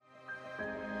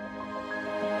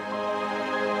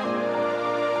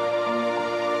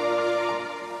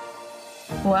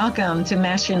Welcome to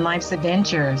Mastering Life's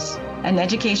Adventures, an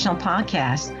educational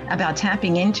podcast about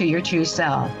tapping into your true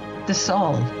self, the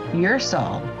soul,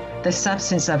 the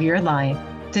substance of your life,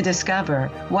 to discover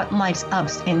what life's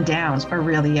ups and downs are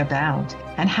really about,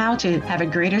 and how to have a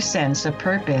greater sense of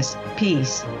purpose,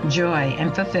 peace, joy,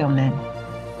 and fulfillment.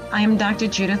 I am Dr.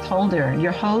 Judith Holder,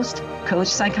 your host, coach,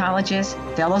 psychologist,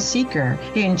 fellow seeker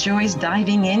who enjoys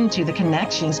diving into the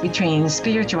connections between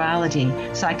spirituality,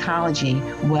 psychology,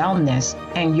 wellness,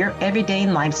 and your everyday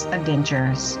life's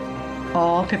adventures.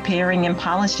 All preparing and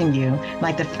polishing you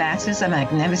like the facets of a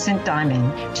magnificent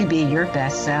diamond to be your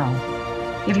best self.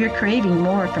 If you're craving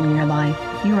more from your life,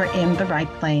 you are in the right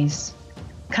place.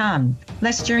 Come,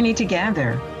 let's journey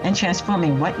together and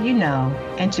transforming what you know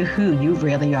into who you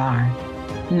really are.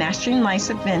 Mastering Life's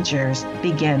Adventures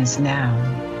begins now.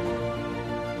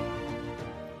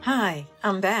 Hi,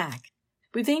 I'm back.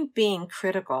 We think being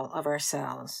critical of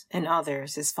ourselves and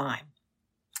others is fine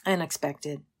and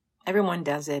expected. Everyone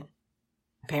does it.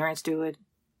 Parents do it.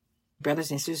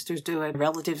 Brothers and sisters do it.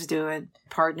 Relatives do it.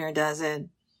 Partner does it.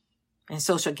 In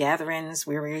social gatherings,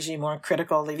 we're usually more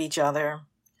critical of each other.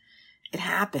 It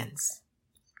happens.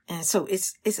 And so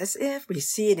it's as if we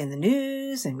see it in the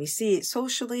news and we see it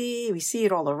socially. We see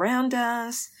it all around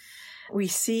us. We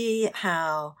see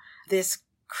how this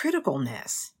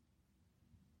criticalness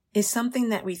is something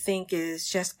that we think is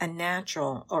just a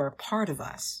natural or a part of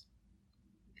us.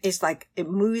 It's like it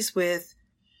moves with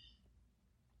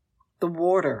the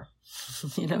water,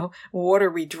 water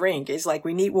we drink. It's like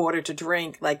we need water to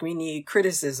drink, like we need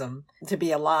criticism to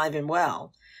be alive and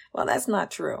well. Well, that's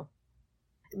not true.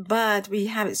 But we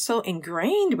have it so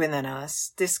ingrained within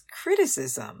us, this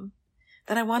criticism,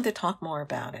 that I want to talk more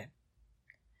about it.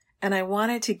 And I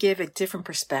wanted to give a different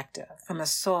perspective, from a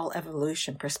soul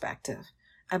evolution perspective,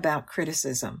 about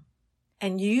criticism.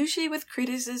 And usually with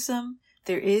criticism,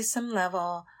 there is some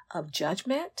level of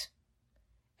judgment,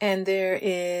 and there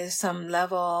is some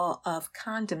level of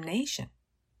condemnation,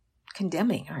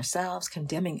 condemning ourselves,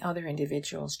 condemning other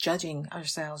individuals, judging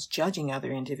ourselves, judging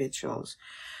other individuals,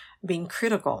 being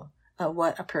critical of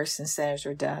what a person says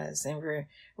or does, and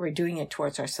we're doing it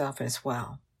towards ourselves as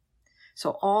well.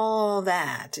 So all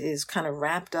that is kind of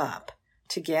wrapped up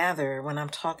together when I'm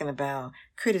talking about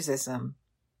criticism,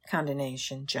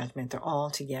 condemnation, judgment. They're all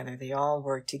together. They all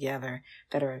work together,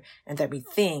 and that we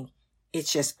think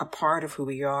it's just a part of who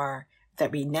we are,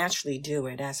 that we naturally do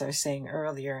it, as I was saying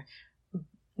earlier.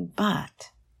 But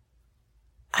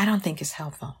I don't think it's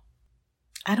helpful.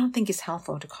 I don't think it's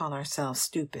helpful to call ourselves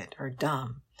stupid or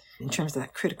dumb in terms of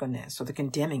that criticalness or the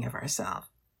condemning of ourselves,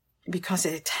 because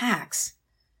it attacks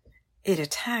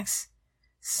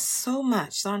so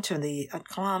much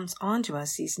comes onto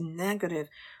us, these negative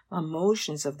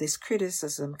emotions of this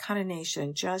criticism, condemnation,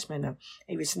 and judgment,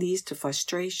 which leads to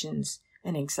frustrations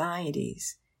and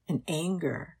anxieties and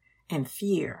anger and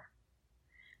fear.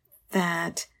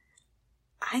 That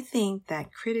I think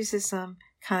that criticism,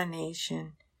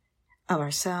 condemnation of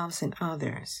ourselves and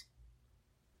others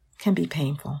can be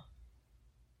painful.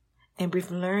 And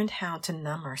we've learned how to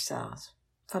numb ourselves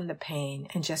from the pain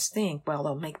and just think, well,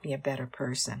 it'll make me a better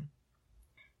person.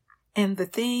 And the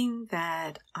thing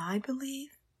that I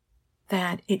believe,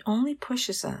 that it only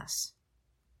pushes us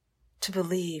to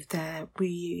believe that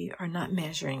we are not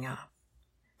measuring up,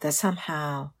 that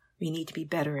somehow we need to be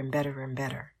better and better and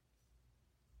better.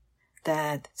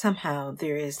 That somehow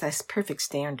there is this perfect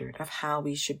standard of how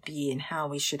we should be and how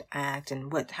we should act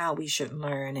and how we should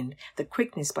learn and the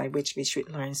quickness by which we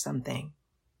should learn something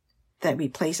that we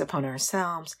place upon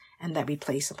ourselves and that we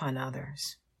place upon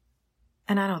others.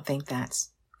 And I don't think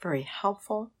that's very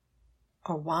helpful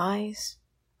or wise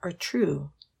or true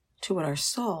to what our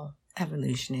soul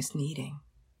evolution is needing.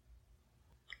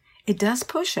 It does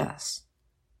push us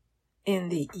in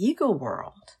the ego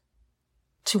world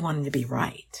to wanting to be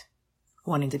right,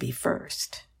 wanting to be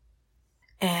first.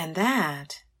 And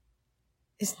that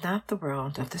is not the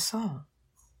world of the soul.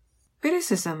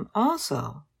 Criticism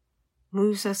also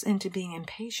moves us into being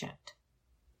impatient.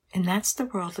 And that's the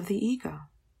world of the ego.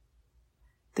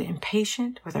 The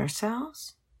impatient with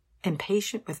ourselves,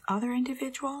 impatient with other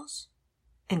individuals,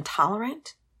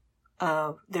 intolerant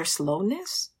of their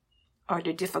slowness or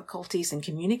their difficulties in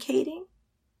communicating,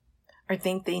 or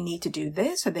think they need to do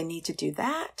this or they need to do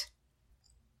that.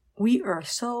 We are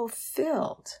so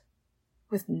filled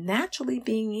with naturally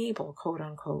being able, quote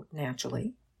unquote,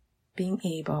 naturally being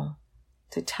able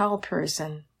to tell a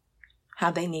person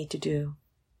how they need to do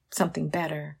something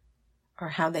better or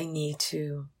how they need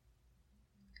to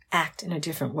act in a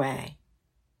different way.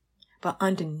 But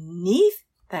underneath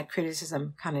that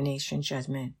criticism, condemnation,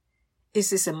 judgment is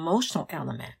this emotional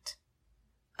element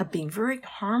of being very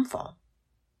harmful,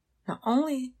 not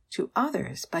only to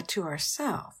others, but to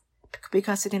ourselves,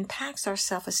 because it impacts our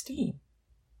self-esteem.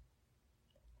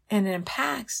 And it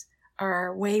impacts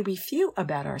our way we feel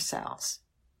about ourselves.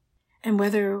 And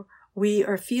whether we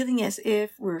are feeling as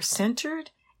if we're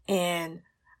centered in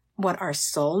what our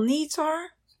soul needs are,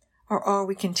 or are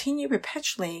we continue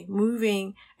perpetually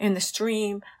moving in the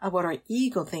stream of what our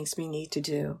ego thinks we need to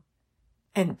do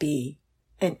and be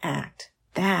and act.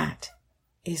 That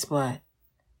is what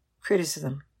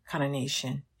criticism,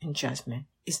 condemnation, and judgment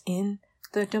is in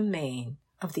the domain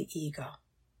of the ego.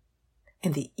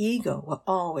 And the ego will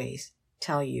always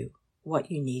tell you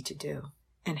what you need to do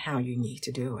and how you need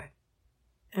to do it.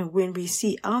 And when we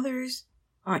see others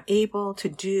are able to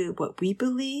do what we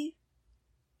believe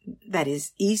that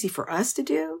is easy for us to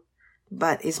do,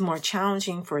 but is more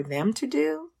challenging for them to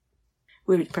do,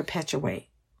 we perpetuate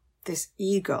this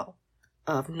ego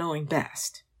of knowing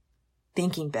best,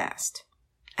 thinking best,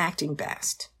 acting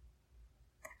best,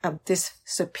 of this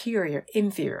superior,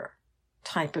 inferior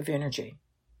type of energy.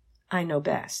 I know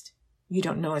best. You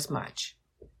don't know as much.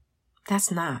 That's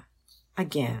not,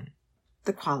 again,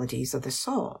 the qualities of the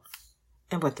soul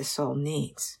and what the soul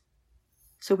needs.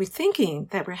 So we're thinking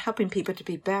that we're helping people to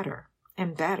be better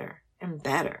and better and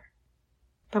better,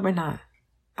 but we're not.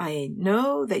 I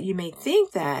know that you may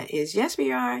think that is, yes,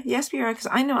 we are, because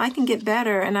I know I can get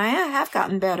better, and I have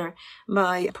gotten better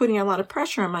by putting a lot of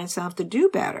pressure on myself to do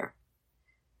better.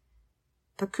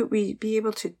 But could we be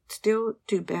able to still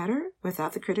do better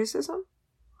without the criticism?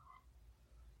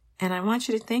 And I want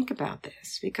you to think about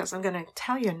this, because I'm going to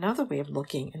tell you another way of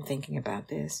looking and thinking about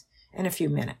this in a few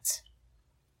minutes.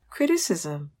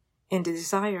 Criticism and the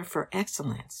desire for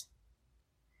excellence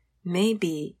may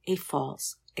be a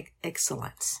false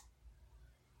excellence.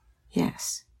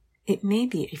 Yes, it may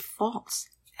be a false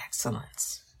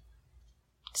excellence.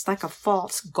 It's like a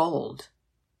false gold,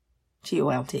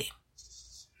 G-O-L-D.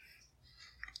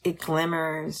 It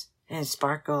glimmers and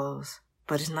sparkles,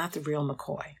 but it's not the real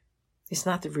McCoy. It's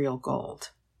not the real gold.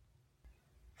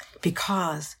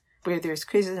 Because where there's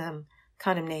criticism,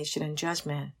 condemnation, and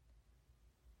judgment,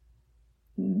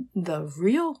 the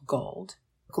real gold,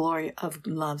 glory of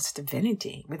love's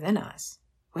divinity within us,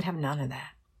 would have none of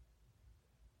that.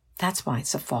 That's why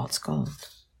it's a false gold.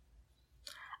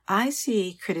 I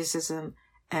see criticism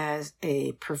as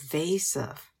a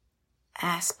pervasive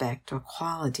aspect or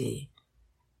quality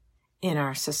in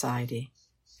our society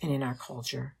and in our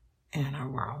culture and in our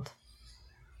world.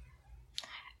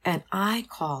 And I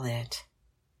call it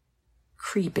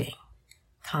creeping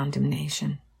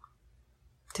condemnation.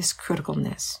 This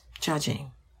criticalness,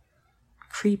 judging,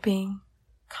 creeping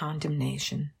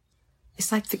condemnation.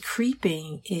 It's like the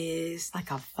creeping is like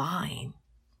a vine,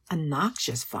 a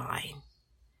noxious vine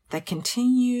that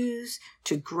continues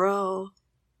to grow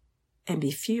and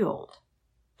be fueled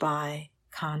by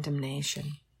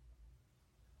condemnation.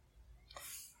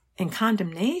 And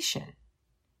condemnation,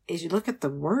 as you look at the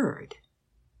word,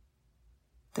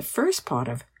 the first part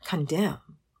of condemn,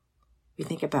 we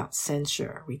think about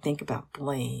censure, we think about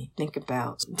blame, think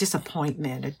about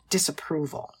disappointment or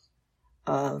disapproval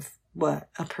of what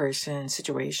a person,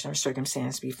 situation, or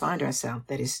circumstance we find ourselves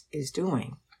that is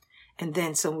doing. And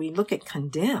then so we look at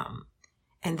condemn,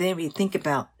 and then we think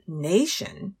about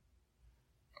nation,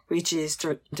 which is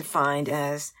defined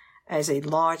as a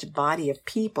large body of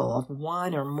people of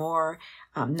one or more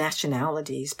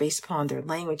nationalities based upon their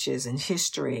languages and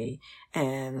history,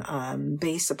 and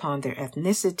based upon their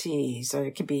ethnicities, or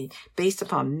it could be based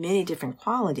upon many different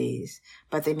qualities,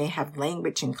 but they may have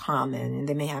language in common, and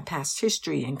they may have past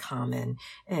history in common,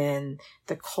 and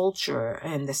the culture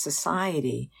and the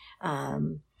society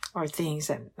are things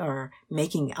that are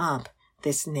making up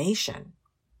this nation.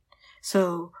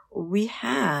 So we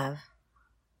have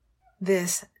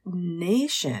this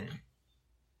nation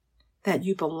that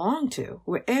you belong to,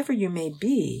 wherever you may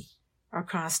be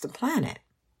across the planet,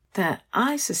 that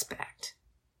I suspect,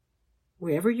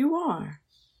 wherever you are,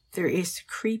 there is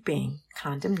creeping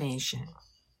condemnation.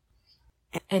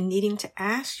 And needing to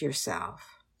ask yourself,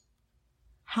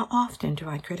 how often do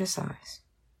I criticize,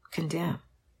 condemn,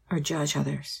 or judge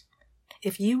others?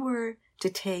 If you were to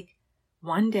take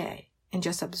one day and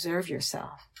just observe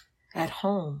yourself at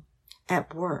home,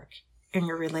 at work, in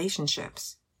your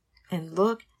relationships, and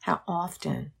look how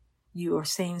often you are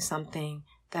saying something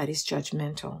that is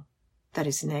judgmental, that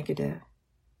is negative,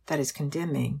 that is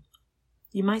condemning,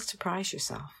 you might surprise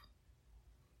yourself.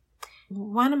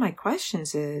 One of my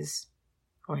questions is,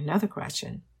 or another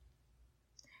question,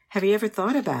 have you ever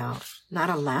thought about not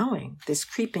allowing this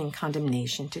creeping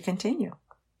condemnation to continue?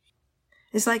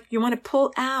 It's like you want to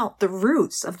pull out the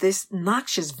roots of this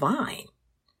noxious vine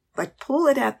Like pull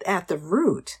it at the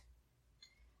root,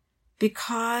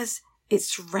 because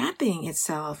it's wrapping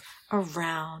itself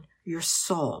around your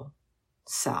soul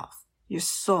self, your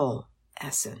soul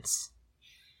essence.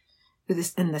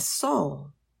 And the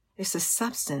soul is the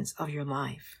substance of your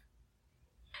life.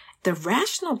 The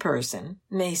rational person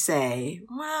may say,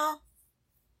 well,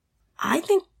 I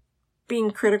think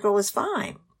being critical is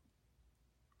fine.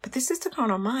 But this is the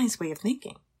carnal mind's way of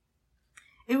thinking.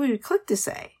 It would be quick to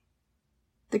say,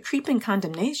 the creeping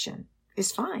condemnation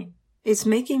is fine. It's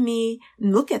making me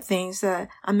look at things that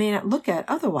I may not look at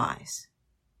otherwise.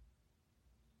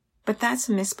 But that's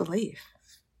a misbelief.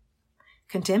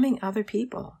 Condemning other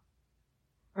people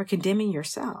or condemning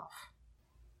yourself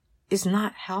is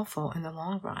not helpful in the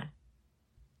long run.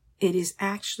 It is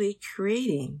actually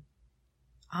creating,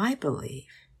 I believe,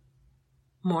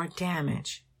 more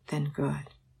damage than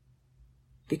good,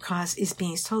 because it's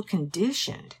being so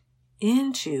conditioned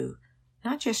into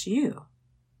not just you,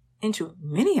 into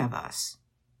many of us,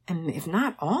 and if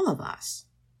not all of us,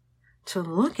 to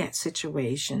look at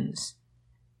situations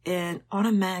and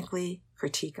automatically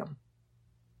critique them,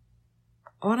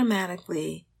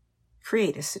 automatically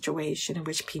create a situation in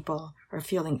which people are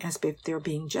feeling as if they're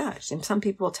being judged. And some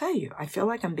people will tell you, I feel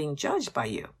like I'm being judged by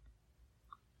you.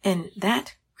 And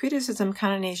that criticism,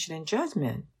 condemnation, and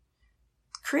judgment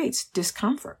creates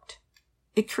discomfort.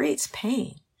 It creates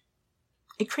pain.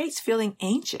 It creates feeling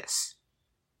anxious,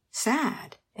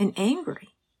 sad, and angry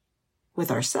with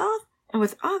ourselves and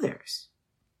with others.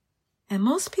 And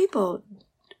most people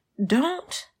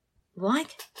don't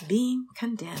like being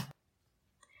condemned.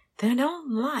 They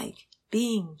don't like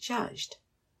being judged.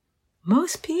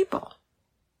 Most people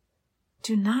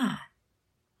do not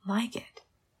like it.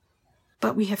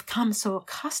 But we have come so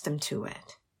accustomed to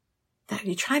it that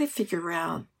we try to figure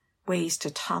out ways to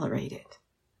tolerate it.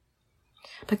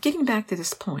 But getting back to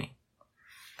this point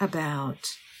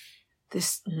about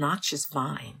this noxious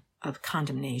vine of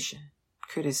condemnation,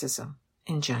 criticism,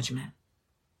 and judgment,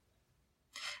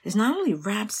 it not only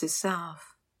wraps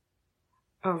itself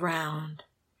around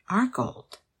our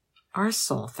gold, our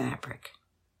soul fabric,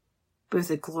 but with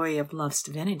the glory of love's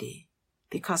divinity,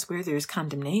 because where there is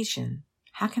condemnation,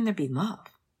 how can there be love?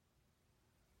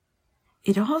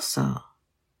 It also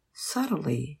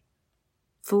subtly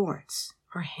thwarts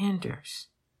or hinders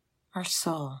our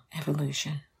soul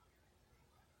evolution,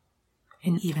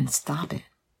 and even stop it,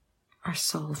 our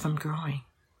soul from growing.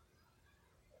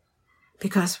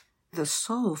 Because the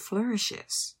soul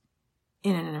flourishes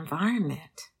in an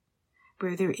environment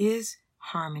where there is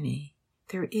harmony,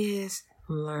 there is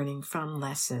learning from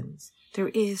lessons, there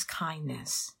is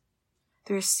kindness,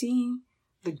 there is seeing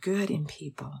the good in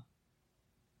people,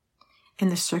 in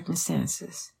the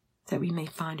circumstances that we may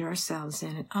find ourselves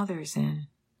in and others in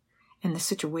the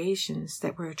situations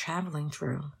that we're traveling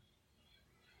through.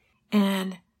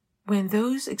 And when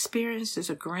those experiences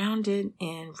are grounded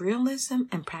in realism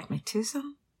and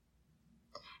pragmatism,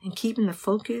 and keeping the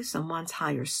focus on one's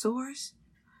higher source,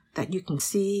 that you can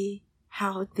see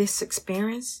how this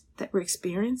experience that we're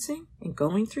experiencing and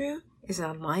going through is in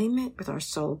alignment with our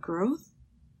soul growth,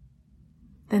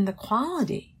 then the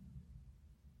quality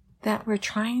that we're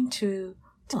trying to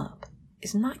develop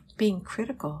is not being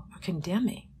critical or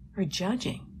condemning or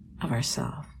judging of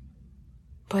ourselves,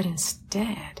 but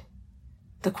instead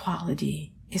the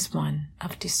quality is one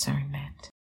of discernment.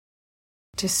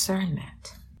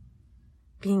 Discernment.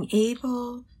 Being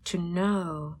able to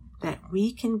know that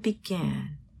we can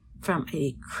begin from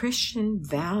a Christian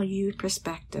valued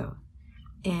perspective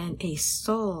and a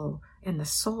soul, in the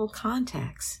soul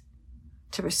context,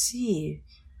 to receive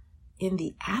in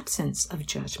the absence of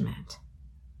judgment,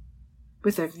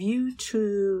 with a view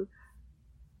to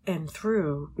and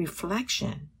through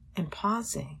reflection and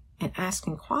pausing and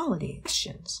asking quality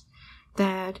questions,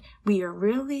 that we are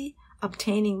really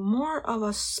obtaining more of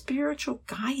a spiritual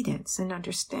guidance and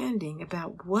understanding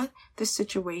about what the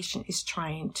situation is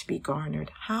trying to be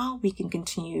garnered, how we can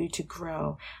continue to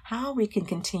grow, how we can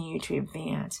continue to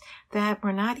advance, that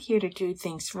we're not here to do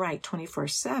things right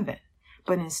 24/7,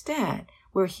 but instead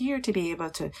we're here to be able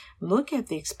to look at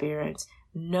the experience,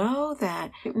 know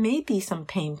that it may be some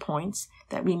pain points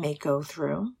that we may go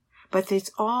through, but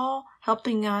it's all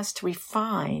helping us to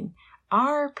refine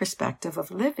our perspective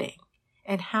of living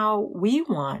and how we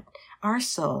want our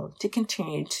soul to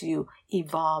continue to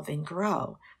evolve and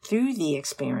grow through the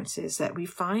experiences that we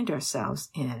find ourselves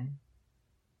in.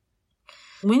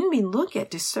 When we look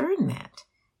at discernment,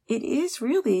 it is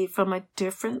really from a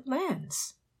different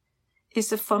lens.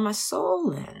 It's from a soul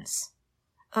lens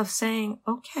of saying,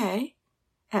 okay,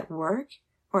 at work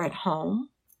or at home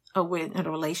or in a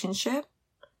relationship,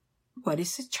 What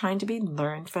is it trying to be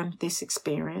learned from this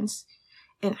experience?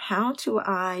 And how do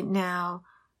I now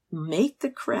make the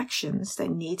corrections that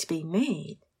need to be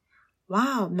made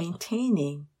while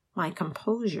maintaining my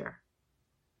composure,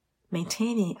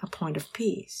 maintaining a point of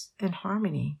peace and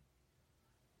harmony,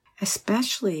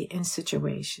 especially in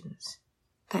situations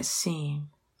that seem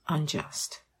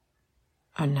unjust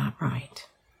or not right,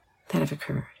 that have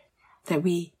occurred, that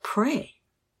we pray.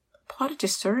 Part of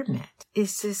discernment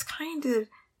is this kind of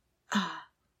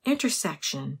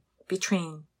intersection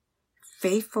between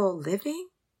faithful living,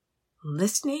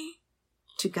 listening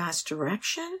to God's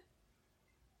direction,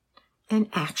 and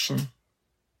action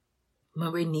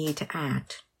when we need to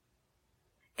act.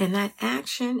 And that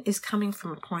action is coming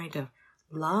from a point of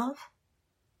love,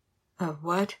 of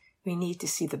what we need to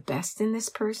see the best in this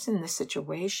person, this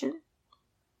situation,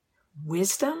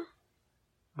 wisdom,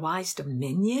 wise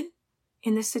dominion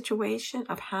in this situation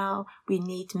of how we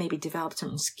need to maybe develop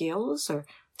certain skills or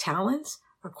talents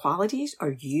or qualities,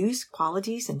 or use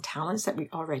qualities and talents that we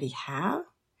already have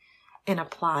and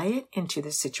apply it into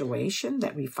the situation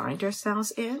that we find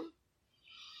ourselves in.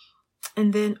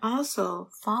 And then also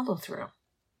follow through,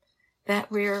 that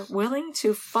we're willing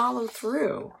to follow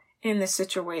through in the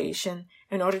situation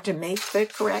in order to make the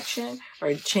correction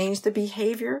or change the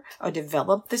behavior or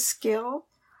develop the skill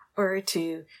or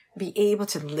to be able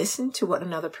to listen to what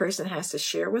another person has to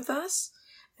share with us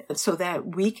so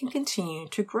that we can continue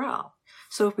to grow.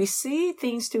 So if we see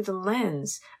things through the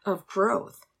lens of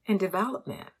growth and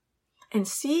development and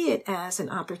see it as an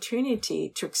opportunity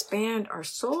to expand our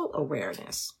soul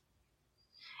awareness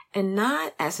and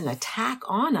not as an attack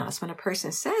on us when a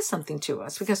person says something to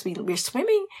us, because we're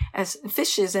swimming as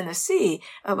fishes in a sea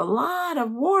of a lot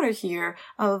of water here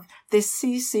of this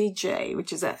CCJ,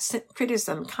 which is that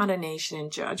criticism, condemnation,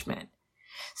 and judgment.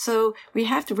 So we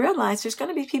have to realize there's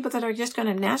going to be people that are just going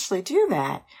to naturally do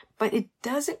that, but it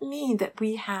doesn't mean that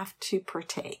we have to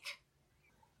partake.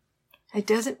 It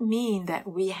doesn't mean that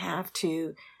we have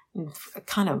to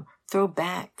kind of throw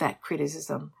back that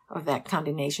criticism or that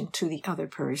condemnation to the other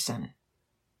person.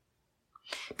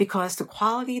 Because the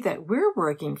quality that we're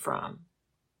working from,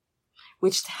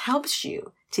 which helps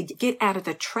you to get out of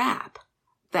the trap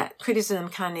that criticism,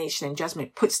 condemnation, and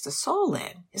judgment puts the soul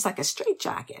in, is like a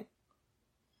straitjacket.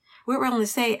 We're willing to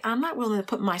say, I'm not willing to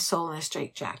put my soul in a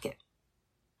straitjacket.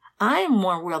 I am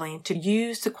more willing to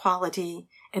use the quality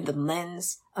and the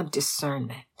lens of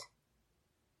discernment.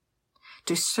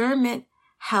 Discernment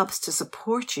helps to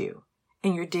support you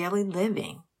in your daily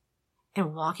living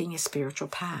and walking a spiritual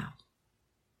path.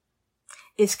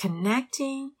 It's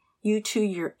connecting you to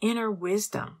your inner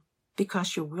wisdom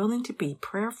because you're willing to be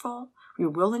prayerful, you're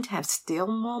willing to have still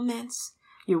moments,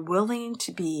 you're willing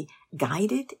to be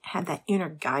guided, have that inner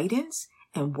guidance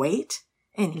and wait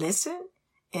and listen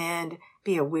and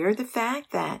be aware of the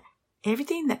fact that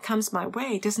everything that comes my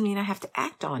way doesn't mean I have to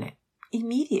act on it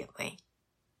immediately.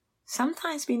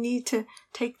 Sometimes we need to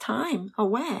take time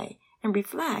away and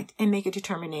reflect and make a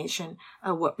determination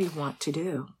of what we want to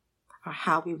do or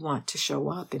how we want to show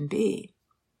up and be.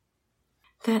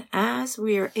 That as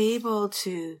we are able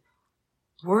to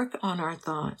work on our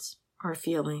thoughts, our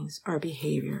feelings, our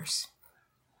behaviors,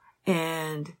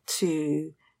 and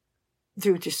through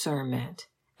discernment,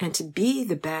 and to be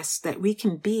the best that we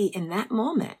can be in that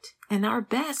moment. And our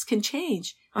best can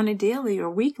change on a daily or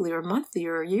weekly or monthly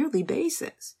or yearly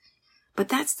basis. But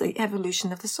that's the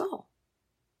evolution of the soul.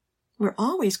 We're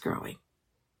always growing.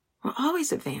 We're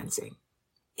always advancing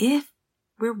if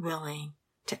we're willing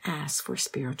to ask for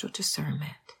spiritual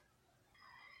discernment.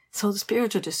 So the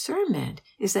spiritual discernment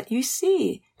is that you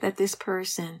see that this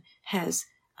person has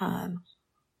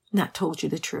not told you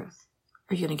the truth.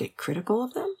 Are you going to get critical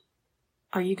of them?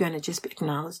 Are you going to just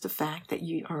acknowledge the fact that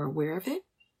you are aware of it?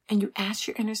 And you ask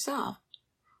your inner self,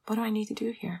 what do I need to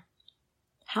do here?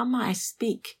 How might I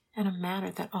speak in a manner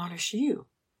that honors you,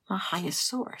 my highest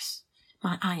source,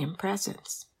 my I am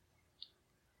presence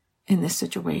in this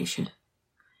situation?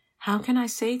 How can I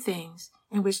say things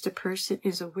in which the person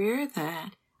is aware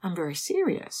that I'm very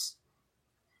serious,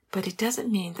 but it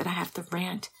doesn't mean that I have to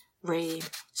rant, rave,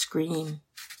 scream,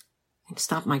 and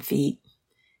stomp my feet,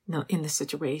 in the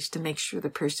situation to make sure the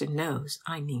person knows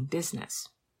I mean business.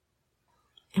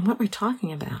 And what we're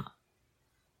talking about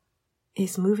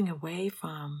is moving away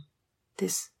from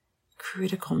this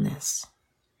criticalness,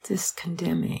 this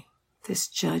condemning, this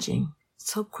judging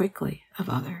so quickly of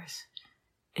others,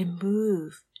 and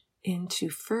move into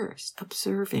first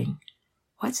observing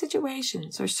what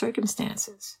situations or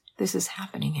circumstances this is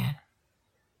happening in.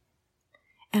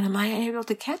 And am I able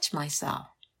to catch myself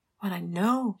when I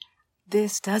know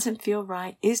this doesn't feel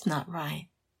right, is not right,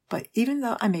 But even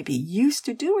though I may be used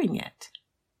to doing it,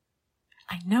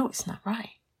 I know it's not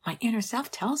right. My inner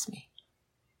self tells me.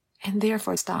 And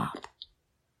therefore stop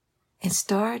and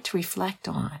start to reflect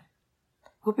on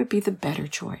what would be the better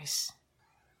choice.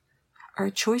 Are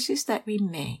choices that we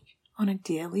make on a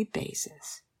daily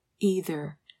basis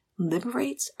either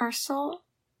liberates our soul,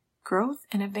 growth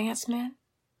and advancement,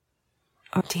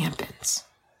 or dampens,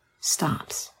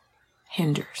 stops,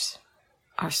 hinders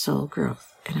our soul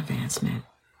growth and advancement?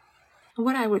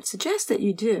 What I would suggest that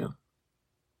you do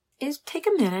is take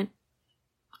a minute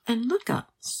and look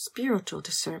up spiritual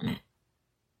discernment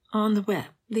on the web,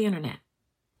 the internet.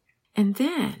 And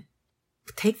then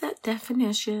take that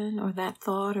definition or that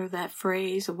thought or that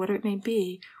phrase or whatever it may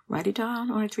be, write it down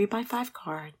on a 3x5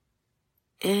 card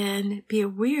and be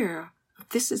aware of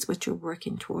this is what you're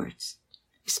working towards,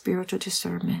 spiritual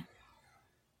discernment.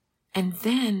 And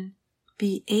then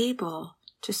be able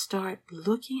to start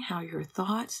looking how your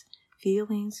thoughts,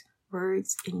 feelings,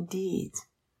 words, and deeds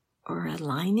are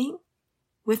aligning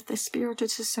with the spiritual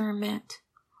discernment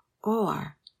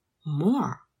or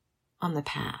more on the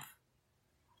path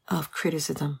of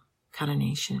criticism,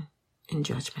 condemnation, and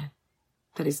judgment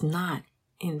that is not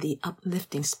in the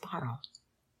uplifting spiral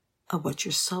of what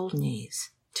your soul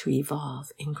needs to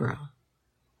evolve and grow.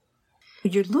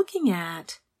 You're looking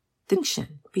at the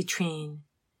distinction between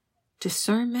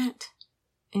discernment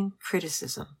and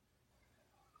criticism,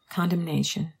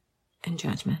 condemnation and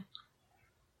judgment.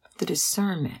 The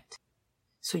discernment.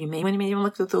 So you may want to even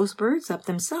look at those words up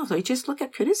themselves, or you just look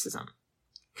at criticism.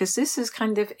 Because this is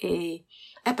kind of a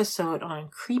episode on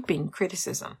creeping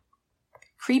criticism.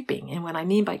 Creeping, and what I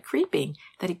mean by creeping,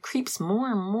 that it creeps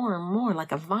more and more and more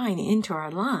like a vine into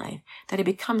our life, that it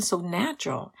becomes so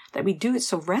natural, that we do it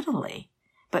so readily,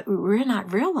 but we're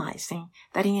not realizing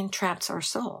that it entraps our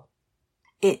soul.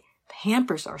 It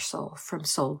hampers our soul from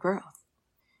soul growth.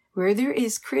 Where there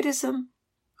is criticism,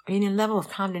 or any level of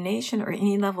condemnation, or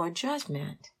any level of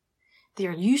judgment, there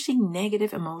are usually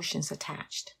negative emotions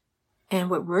attached. And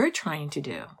what we're trying to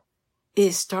do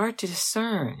is start to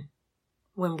discern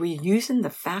when we're using the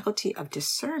faculty of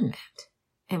discernment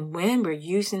and when we're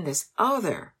using this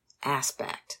other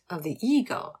aspect of the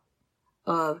ego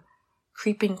of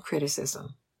creeping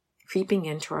criticism, creeping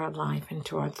into our life,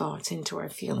 into our thoughts, into our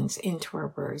feelings, into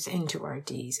our words, into our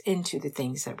deeds, into the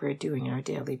things that we're doing on a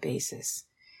daily basis.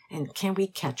 And can we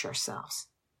catch ourselves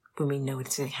when we know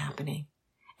it's happening?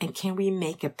 And can we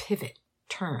make a pivot,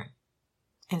 turn,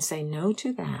 and say no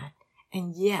to that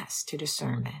and yes to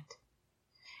discernment?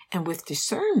 And with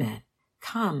discernment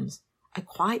comes a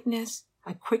quietness,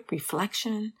 a quick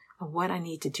reflection of what I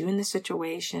need to do in the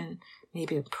situation,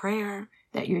 maybe a prayer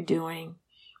that you're doing.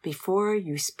 Before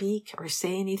you speak or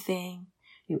say anything,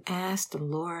 you ask the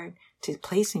Lord to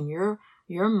place in your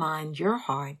mind, your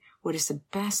heart, what is the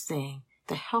best thing,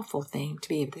 the helpful thing to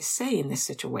be able to say in this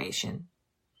situation,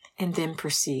 and then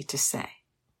proceed to say.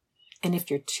 And if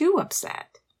you're too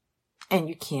upset and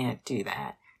you can't do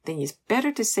that, then it's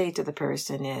better to say to the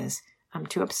person is, I'm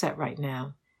too upset right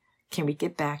now. Can we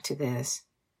get back to this?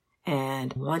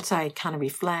 And once I kind of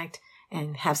reflect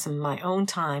and have some of my own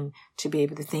time to be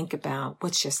able to think about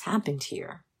what's just happened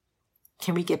here,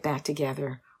 can we get back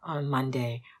together on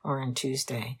Monday or on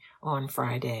Tuesday or on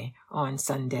Friday or on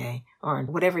Sunday or on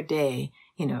whatever day,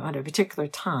 at a particular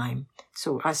time,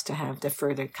 so us to have the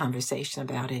further conversation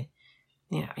about it,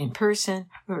 in person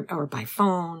or by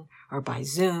phone or by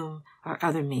Zoom or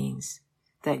other means,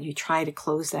 that you try to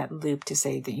close that loop to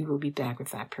say that you will be back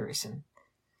with that person.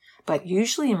 But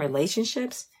usually in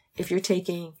relationships, if you're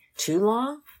taking too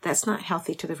long, that's not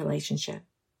healthy to the relationship.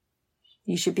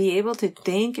 You should be able to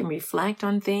think and reflect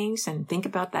on things and think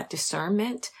about that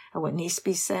discernment of what needs to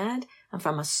be said and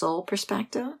from a soul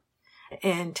perspective,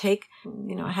 and take,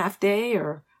 a half day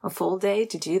or a full day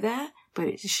to do that. But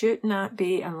it should not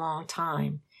be a long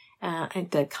time.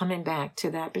 And that coming back to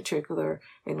that particular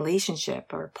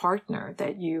relationship or partner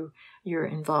that you're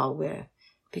involved with,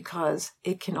 because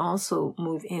it can also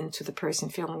move into the person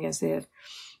feeling as if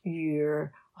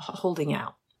you're holding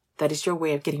out. That is your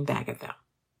way of getting back at them.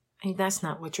 And that's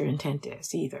not what your intent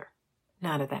is either.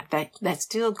 None of that. That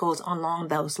still goes along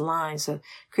those lines of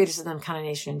criticism,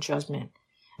 condemnation, and judgment.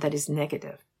 That is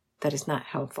negative. That is not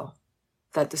helpful.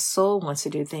 That the soul wants to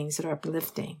do things that are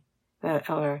uplifting, that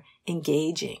are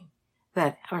engaging,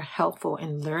 that are helpful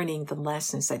in learning the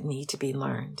lessons that need to be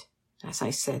learned, as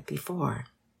I said before.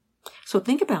 So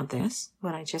think about this,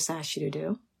 what I just asked you to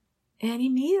do, and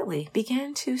immediately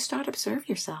begin to start observe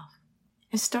yourself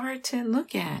and start to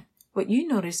look at what you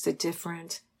notice the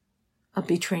difference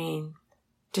between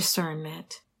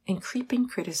discernment and creeping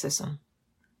criticism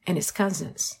and its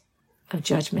cousins of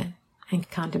judgment and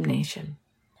condemnation.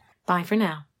 Bye for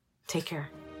now. Take care.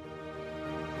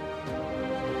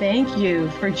 Thank you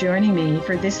for joining me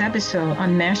for this episode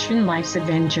on Mastering Life's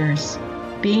Adventures,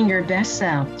 being your best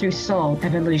self through soul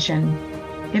evolution.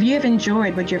 If you have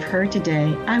enjoyed what you've heard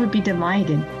today, I would be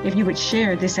delighted if you would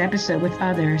share this episode with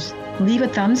others, leave a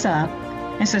thumbs up,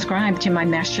 and subscribe to my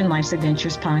Mastering Life's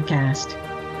Adventures podcast.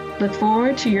 Look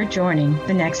forward to your joining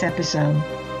the next episode.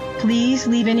 Please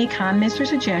leave any comments or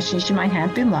suggestions you might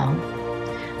have below.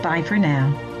 Bye for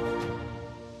now.